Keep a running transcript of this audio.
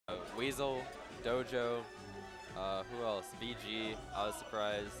Weasel, Dojo, who else? VG. I was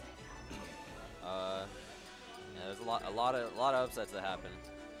surprised. Yeah, there's a lot of upsets that happened.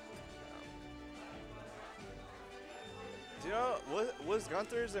 Do you know, was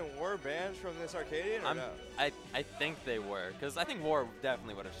Gunther's and War banned from this Arcadian or no? I think they were, because I think War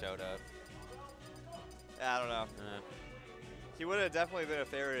definitely would have showed up. Yeah, I don't know. He would have definitely been a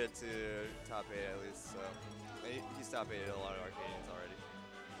favorite to top 8 at least, so he's top 8 at a lot of Arcadians already.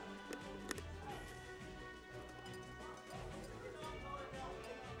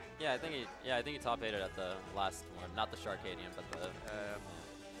 Yeah, I think he top 8'd at the last one, not the Sharkadian, but the.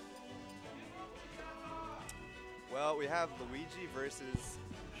 Well, we have Luigi versus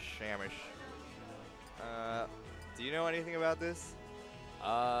Samus. Do you know anything about this?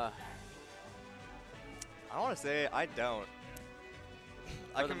 I want to say I don't.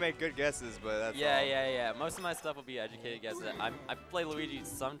 I can make good guesses, but that's all. Yeah. Most of my stuff will be educated guesses. I play Luigi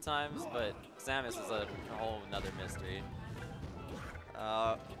sometimes, but Samus is a whole another mystery.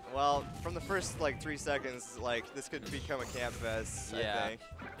 Well, from the first like 3 seconds, like this could become a camp fest. I think.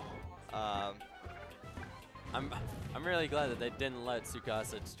 I'm really glad that they didn't let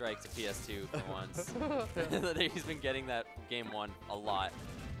Txukasa strike to PS2 for once. He's been getting that game 1 a lot.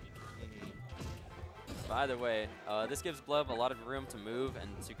 But either way, this gives Blub a lot of room to move and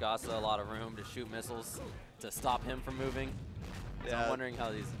Txukasa a lot of room to shoot missiles to stop him from moving. So I'm wondering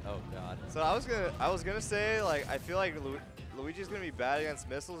how these. Oh god. So I was gonna say, like, I feel like Luigi's gonna be bad against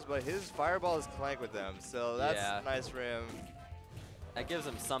missiles, but his fireball is clank with them, so that's nice for him. That gives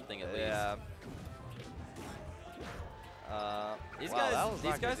him something at least. Yeah. These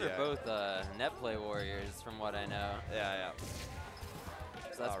guys are both net play warriors, from what I know. Yeah.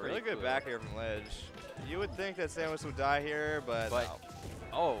 So that's really good cool. back here from ledge. You would think that Samus would die here, but no.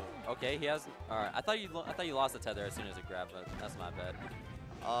 Oh, okay. He has. All right. I thought you lost the tether as soon as it grabbed, but that's my bad.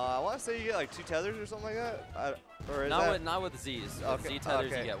 I want to say you get like 2 tethers or something like that. Or is not with Z's. With Z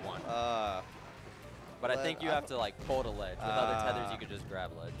tethers you get 1. But I think you have to like pull to ledge. With other tethers you could just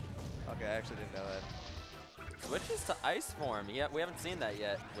grab ledge. Okay, I actually didn't know that. Switches to ice form. Yeah, we haven't seen that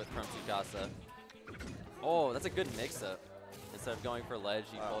yet from Txukasa. Oh, that's a good mix-up. Instead of going for ledge,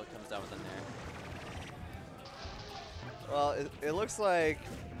 he comes down with a nair. Well, it looks like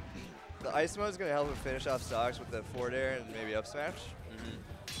the ice mode is going to help him finish off stocks with the forward air and maybe up smash.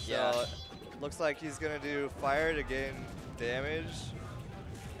 So looks like he's going to do fire to gain damage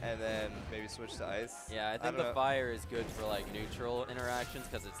and then maybe switch to ice. Yeah, I think the fire is good for like neutral interactions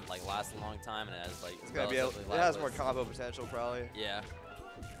because it's like lasts a long time and it has like it has more combo potential probably. Yeah.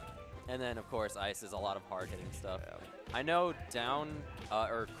 And then of course ice is a lot of hard hitting stuff. Yeah. I know down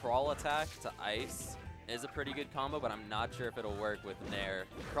or crawl attack to ice is a pretty good combo, but I'm not sure if it'll work with nair.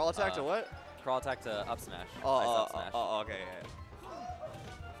 Crawl attack to what? Crawl attack to up smash. Oh, okay.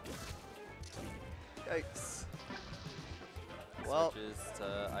 Yeah. Yikes. Well, switches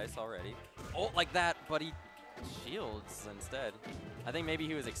to ice already. Oh, like that, but he shields instead. I think maybe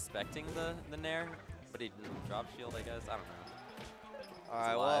he was expecting the nair, but he didn't drop shield, I guess. I don't know.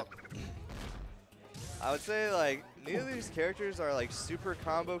 Alright, well, I would say like neither of these characters are like super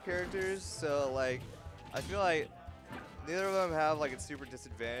combo characters, so like I feel like neither of them have like a super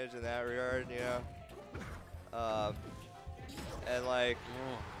disadvantage in that regard, you know. And like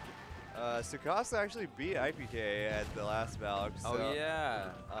Txukasa actually beat IPK at the last battle. So, oh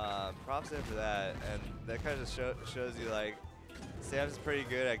yeah. Props to him for that, and that kind of just shows you like Samus is pretty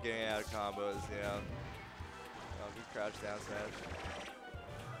good at getting out of combos, you know. Good crouch down smash.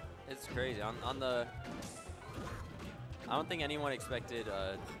 It's crazy. On the, I don't think anyone expected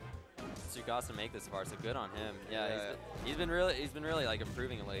Txukasa to make this far. So good on him. Yeah, he's been really like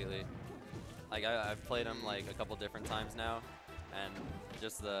improving lately. Like I've played him like a couple different times now, and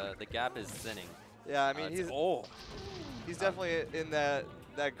just the gap is thinning. Yeah, I mean he's definitely in that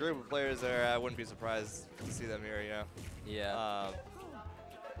group of players there. I wouldn't be surprised to see them here. You know. Yeah.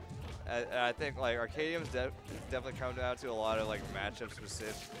 I think like Arcadian's definitely come down to a lot of like matchup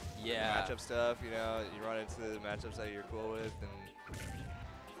specific matchup stuff. You know, you run into the matchups that you're cool with, and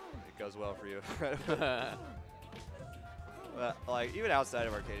it goes well for you. But like even outside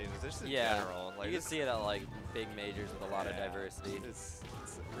of Arcadian, just in general, like you can see it at like big majors with a lot of diversity. It's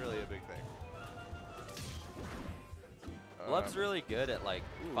really a big thing. Blub's really good at like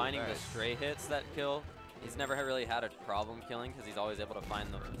finding the stray hits that kill. He's never really had a problem killing because he's always able to find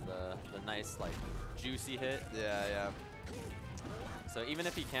the nice like juicy hit. Yeah. So even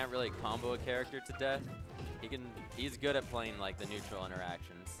if he can't really combo a character to death, he's good at playing like the neutral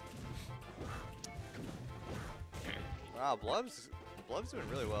interactions. Wow, Blub's doing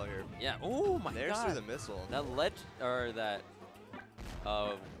really well here. Yeah. Oh my god. There's through the missile. That ledge or that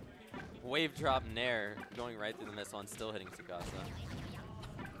wave drop nair going right through the missile and still hitting Txukasa.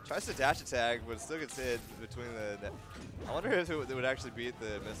 Tries to dash attack, but still gets hit between the. I wonder if it would actually beat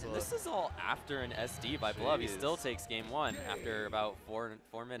the missile. And this is all after an SD by Blub. He still takes game 1 after about four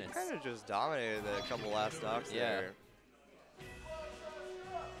minutes. Kind of just dominated the couple last stocks there.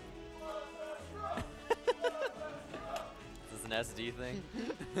 Is this an SD thing?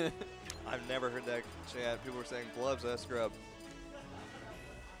 I've never heard that chant. People were saying Blub's S-Grub.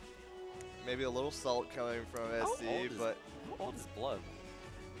 Maybe a little salt coming from SD, but. How old is Blub?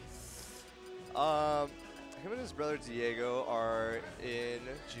 Him and his brother Diego are in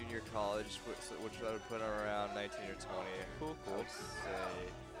junior college, which I would put him around 19 or 20. Cool. I would say.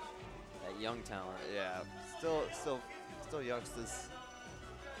 That young talent. Yeah, still youngsters.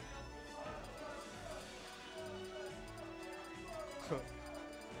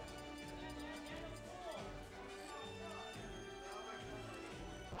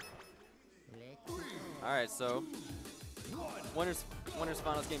 All right, so winners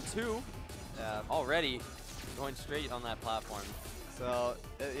finals game 2. Already going straight on that platform. So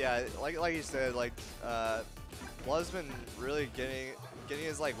yeah, like you said, like Blub's been really getting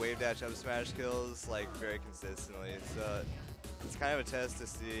his like wave dash up smash kills like very consistently. So it's kind of a test to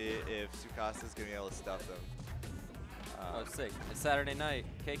see if Txukasa's gonna be able to stuff them. Oh, sick! It's Saturday night.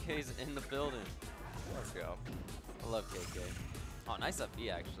 KK's in the building. Let's go. I love KK. Oh, nice up B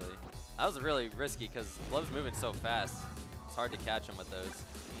actually. That was really risky because Blub's moving so fast. It's hard to catch him with those.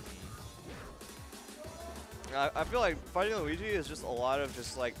 I feel like fighting Luigi is just a lot of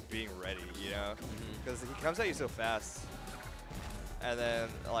just like being ready, you know, because he comes at you so fast, and then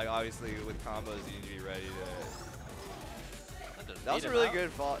like obviously with combos you need to be ready to. That was a really good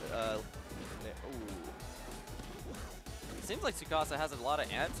fight. It seems like Txukasa has a lot of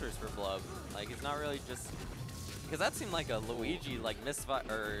answers for Blub. Like he's not really just because that seemed like a Luigi like misfire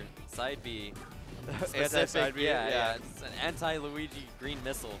or side B. Anti-side B. Yeah. It's an anti-Luigi green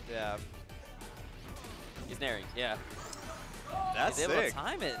missile. Yeah. He's nairing, yeah. That's He's sick. able to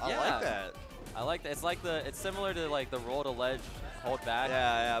time it. I like that. I like that. It's like it's similar to like the roll to ledge, hold back.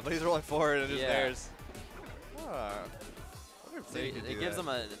 Yeah, but he's rolling forward and just nairs. So it gives him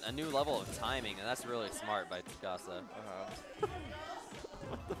a new level of timing, and that's really smart by Txukasa.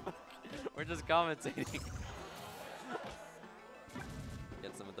 What the fuck? We're just commentating.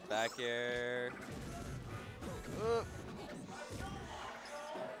 Gets him with the back air.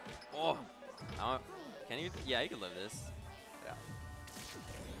 Oh. Can you? Yeah, you can live this. Yeah.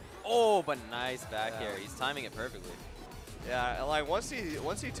 Oh, but nice back air. He's timing it perfectly. Yeah, and like once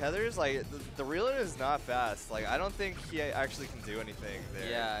he tethers, like the reel-in is not fast. Like I don't think he actually can do anything there.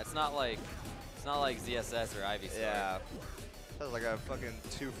 Yeah, it's not like ZSS or Ivy Star. Yeah. That's like a fucking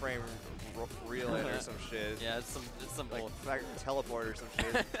 2-frame reel-in or some shit. Yeah, it's some like teleport or some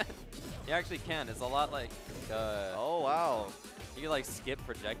shit. You actually can. It's a lot like. Oh wow. You can like skip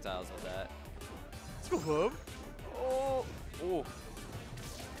projectiles with that. Blub. Oh. Ooh.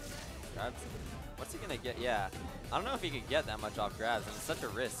 Grabs. What's he gonna get? Yeah. I don't know if he could get that much off grabs, and it's such a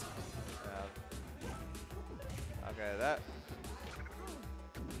risk. Yeah. Okay, that.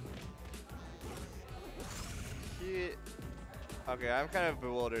 Okay, I'm kind of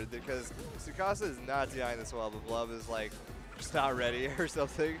bewildered because Txukasa is not DIing this well, but Blub is like just not ready or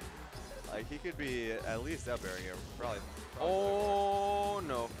something. Like he could be at least up airing him, probably. Oh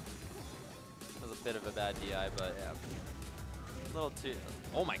no. That was a bit of a bad DI, but yeah. A little too.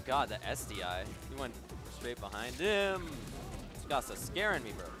 Oh my god, the SDI. He went straight behind him. Txukasa scaring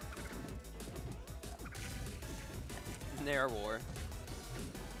me, bro. Nair war.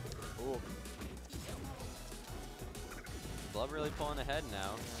 Ooh. Blub really pulling ahead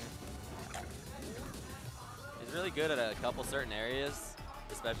now. He's really good at a couple certain areas,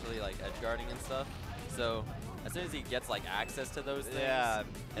 especially like edge guarding and stuff. So as soon as he gets like access to those things,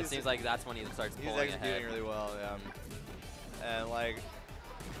 it seems like that's when he starts pulling ahead. He's executing really well, yeah. And like,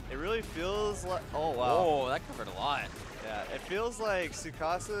 it really feels like, oh wow. Oh, that covered a lot. Yeah, it feels like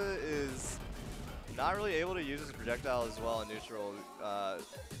Txukasa is not really able to use his projectile as well in neutral.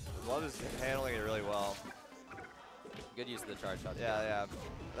 Blub is handling it really well. Good use of the charge shot. Yeah.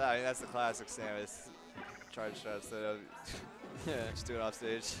 I mean, that's the classic Samus charge shot instead of just doing off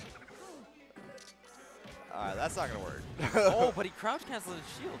stage. Alright, that's not gonna work. Oh, but he crouch canceled his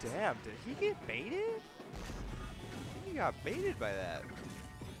shield. Damn, did he get baited? I think he got baited by that.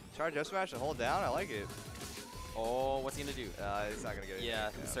 Charge up smash and hold down, I like it. Oh, what's he gonna do? He's not gonna get it. Yeah,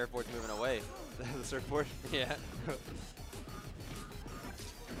 the surfboard's moving away. The surfboard? Yeah.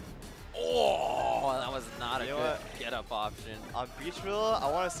 Oh, that was not a good get-up option. On Beachville, I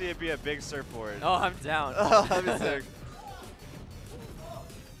want to see it be a big surfboard. Oh, I'm down. Oh, that'd be sick.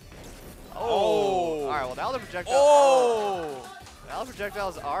 right, well now the projectile. Oh! Now the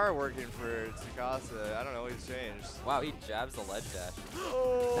projectiles are working for Txukasa. I don't know what he's changed. Wow, he jabs the ledge dash.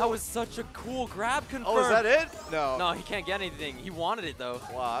 Oh. That was such a cool grab confirm. Oh, is that it? No. No, he can't get anything. He wanted it though.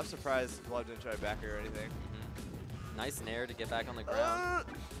 Wow, I'm surprised Blub didn't try to back her or anything. Nice nair to get back on the ground.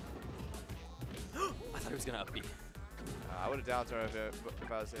 I thought he was gonna up B. I would have down thrown if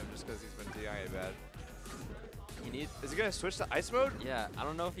I was him, just because he's been DIing it bad. Is he gonna switch to ice mode? Yeah, I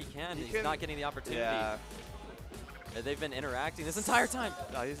don't know if he can. He's not getting the opportunity. Yeah. They've been interacting this entire time.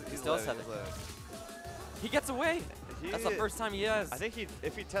 No, he's still tethered. He gets away. That's the first time he has. I think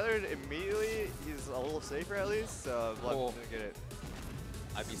if he tethered immediately, he's a little safer at least. So Blub didn't get it.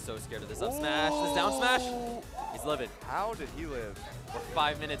 I'd be so scared of this up smash, this down smash. He's living. How did he live? We're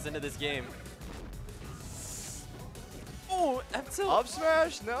 5 minutes into this game. Oh, F tilt. Up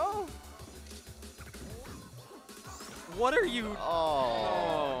smash? No. What are you?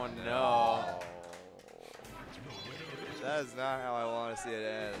 Oh, no. That is not how I want to see it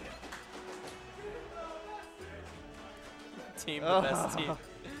end. Team, the best team.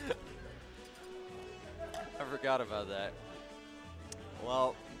 I forgot about that.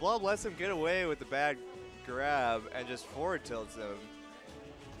 Well, Blub lets him get away with the bad grab and just forward tilts him.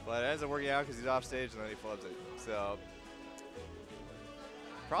 But it ends up working out because he's off stage and then he flubs it. So,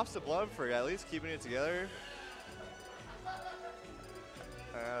 props to Blub for at least keeping it together.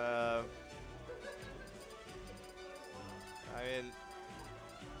 I mean,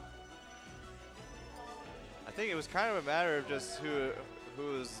 I think it was kind of a matter of just who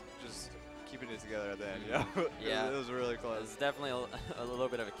was just keeping it together at the end, you know? Yeah. It was really close. It was definitely a little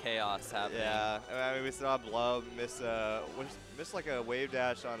bit of a chaos happening. Yeah, I mean, we saw Blub miss like a wave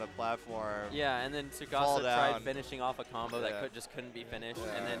dash on a platform. Yeah, and then Txukasa tried finishing off a combo that just couldn't be finished,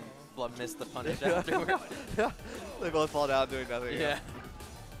 and then Blub missed the punish afterward. They both fall down doing nothing. Yeah.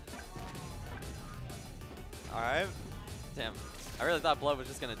 All right. Damn. I really thought Blub was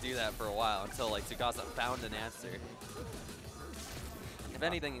just going to do that for a while until like Txukasa found an answer. If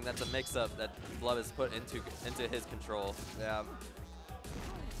anything, that's a mix-up that Blub has put into his control. Yeah.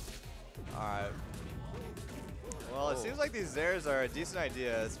 All right. Well, it seems like these Zairs are a decent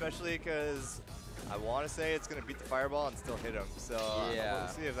idea, especially because I want to say it's going to beat the fireball and still hit him. So we'll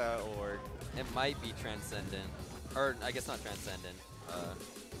see if that will work. It might be Transcendent. Or I guess not Transcendent.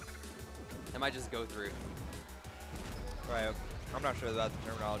 It might just go through. Right. I'm not sure about the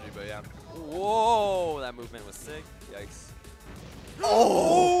terminology, but yeah. Whoa, that movement was sick. Yikes.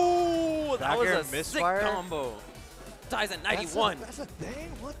 Oh, that was a misfire? sick combo. Dies at 91. That's a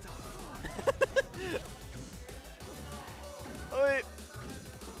thing? What the? Oh, wait.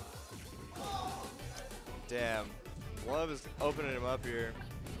 Damn. Blub is opening him up here.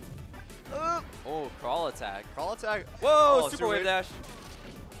 Oh, crawl attack. Crawl attack. Whoa, super wave dash.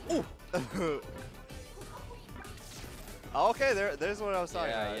 Ooh. Okay, there's what I was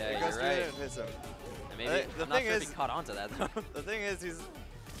talking about. Yeah, you're right. And hits him. And maybe, I'm not sure if he caught on to that, though. The thing is,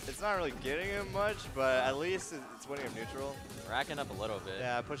 it's not really getting him much, but at least it's winning him neutral. Racking up a little bit.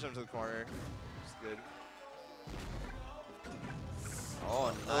 Yeah, push him to the corner. Which is good. Oh,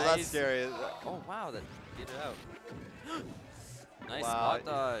 nice. Oh, that's scary. Oh, wow, that get it out. Nice wow. spot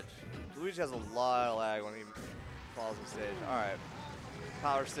dodge. Luigi has a lot of lag when he falls on stage. All right.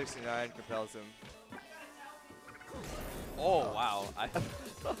 Power 69 compels him. Oh, wow.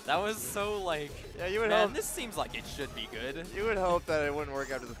 That was so like, yeah, you would man, hope. this seems like it should be good. You would hope that it wouldn't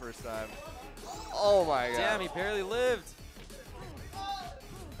work after the first time. Oh my god. Damn, he barely lived.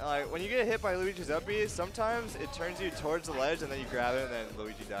 Like, when you get hit by Luigi's up B, sometimes it turns you towards the ledge and then you grab it and then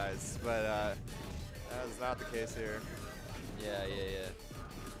Luigi dies. But that is not the case here. Yeah.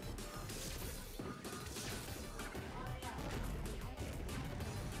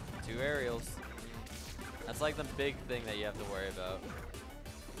 Two aerials. That's like the big thing that you have to worry about.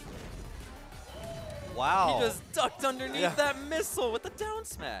 Wow. He just ducked underneath that missile with the down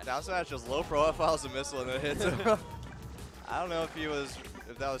smash. Down smash just low profiles a missile and then hits him. I don't know if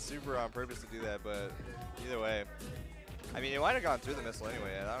that was super on purpose to do that, but either way. I mean, it might have gone through the missile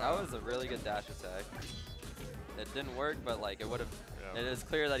anyway. That was a really good dash attack. It didn't work, but like it would have. Yeah. It is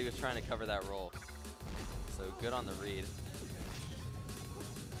clear that he was trying to cover that roll. So good on the read.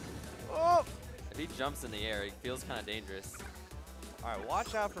 Oh! If he jumps in the air, he feels kind of dangerous. All right,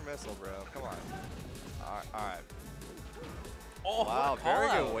 watch out for missile, bro. Come on. All right. Oh, wow, very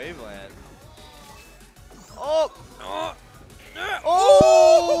good wave land. Oh! Oh!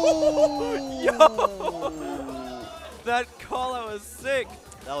 Yo! That call out was sick.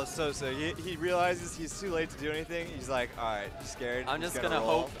 That was so sick. He realizes he's too late to do anything. He's like, all right, he's scared. I'm just gonna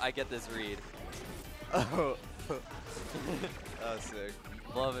hope I get this read. Oh. That was sick.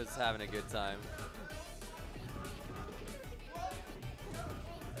 Blub is having a good time.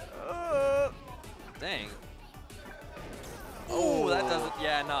 Dang. Oh, that doesn't.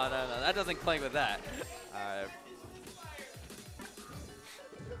 Yeah, no, that doesn't clank with that. Alright.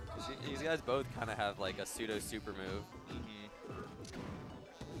 These guys both kind of have like a pseudo super move.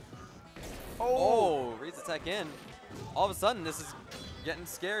 Oh, reads the tech in. All of a sudden, this is getting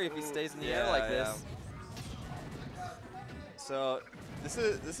scary if he stays in the air like this. So this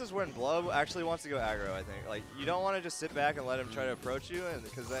is when Blub actually wants to go aggro, I think. Like, you don't want to just sit back and let him try to approach you, and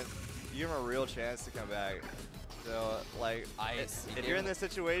because then you give him a real chance to come back. So, like, if you're in this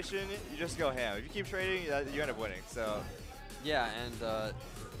situation, you just go ham. If you keep trading, you end up winning. So. Yeah, and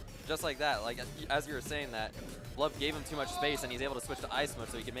just like that, like as you were saying that, Blub gave him too much space, and he's able to switch to ice mode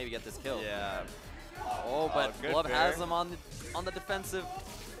so he can maybe get this kill. Yeah. Oh, but Blub has him on the defensive.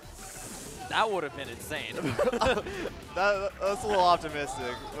 That would have been insane. That's a little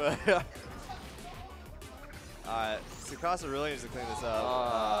optimistic. Alright, Txukasa really needs to clean this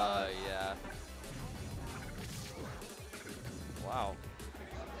up. Yeah. Wow.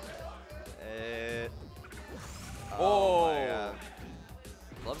 Oh my god.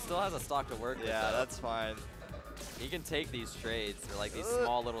 Blub still has a stock to work with. Yeah, that's fine. He can take these trades, or like these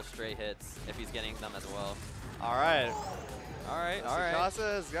small little stray hits, if he's getting them as well. Alright. Alright.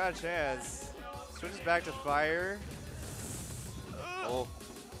 Txukasa has got a chance. Switches back to fire. Oh.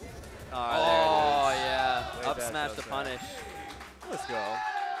 Oh, yeah. Up smash to punish. Let's go.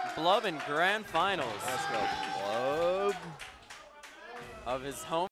 Blub in grand finals. Let's go, Blub. Of his home.